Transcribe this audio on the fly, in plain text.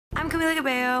Camila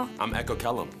Cabello. I'm Echo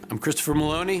Kellum. I'm Christopher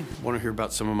Meloni. Want to hear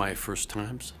about some of my first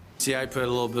times? See, I put a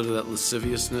little bit of that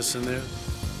lasciviousness in there.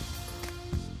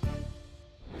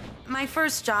 My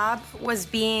first job was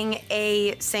being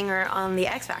a singer on The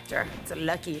X Factor. It's a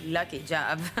lucky, lucky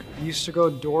job. I used to go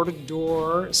door to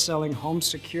door selling home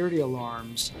security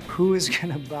alarms. Who is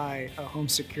gonna buy a home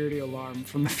security alarm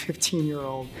from a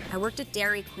 15-year-old? I worked at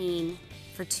Dairy Queen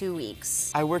for 2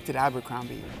 weeks. I worked at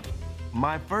Abercrombie.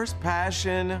 My first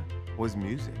passion was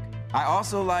music. I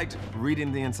also liked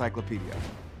reading the encyclopedia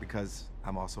because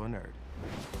I'm also a nerd.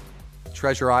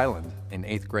 Treasure Island. In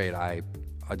 8th grade, I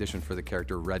auditioned for the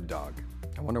character Red Dog.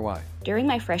 I wonder why. During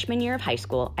my freshman year of high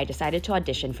school, I decided to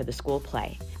audition for the school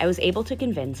play. I was able to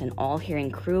convince an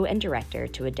all-hearing crew and director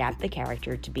to adapt the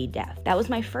character to be deaf. That was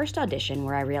my first audition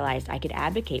where I realized I could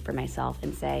advocate for myself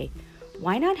and say,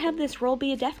 why not have this role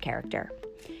be a deaf character?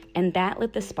 And that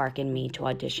lit the spark in me to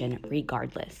audition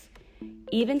regardless.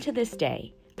 Even to this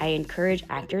day, I encourage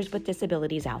actors with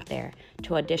disabilities out there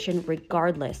to audition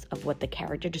regardless of what the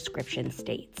character description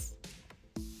states.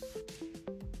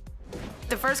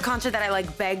 The first concert that I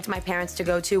begged my parents to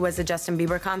go to was a Justin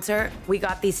Bieber concert. We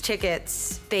got these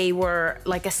tickets. They were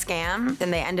like a scam,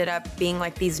 and they ended up being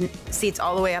these seats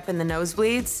all the way up in the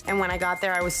nosebleeds. And when I got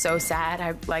there, I was so sad.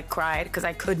 I cried because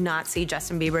I could not see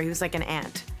Justin Bieber. He was like an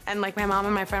ant. And my mom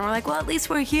and my friend were like, well, at least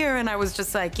we're here. And I was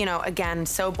just again,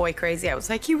 so boy crazy. I was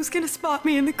like, he was gonna spot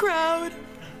me in the crowd.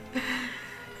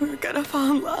 We were gonna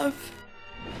fall in love.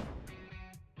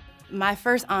 My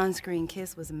first on-screen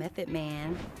kiss was Method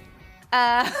Man.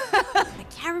 I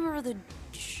can't remember the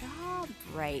job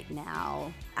right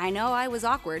now. I know I was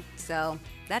awkward, so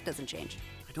that doesn't change.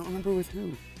 I don't remember with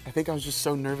who. I think I was just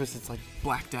so nervous it's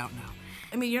blacked out now.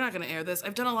 I mean, you're not gonna air this.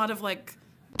 I've done a lot of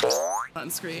on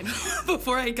screen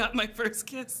before I got my first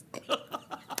kiss.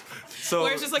 So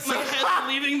where it's just my head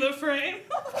leaving the frame.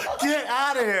 Get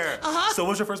out of here. So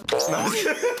what's your first? It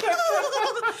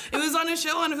was on a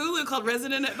show on Hulu called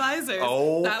Resident Advisors.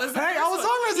 Oh. That was the hey, first I was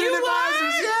on Resident one.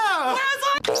 Advisors, yeah.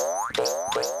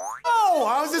 Oh,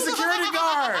 I was a security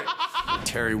guard.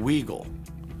 Terry Weigel,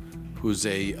 who's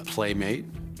a playmate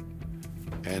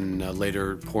and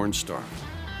later porn star.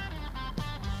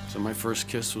 So my first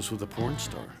kiss was with a porn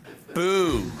star.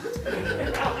 Boom.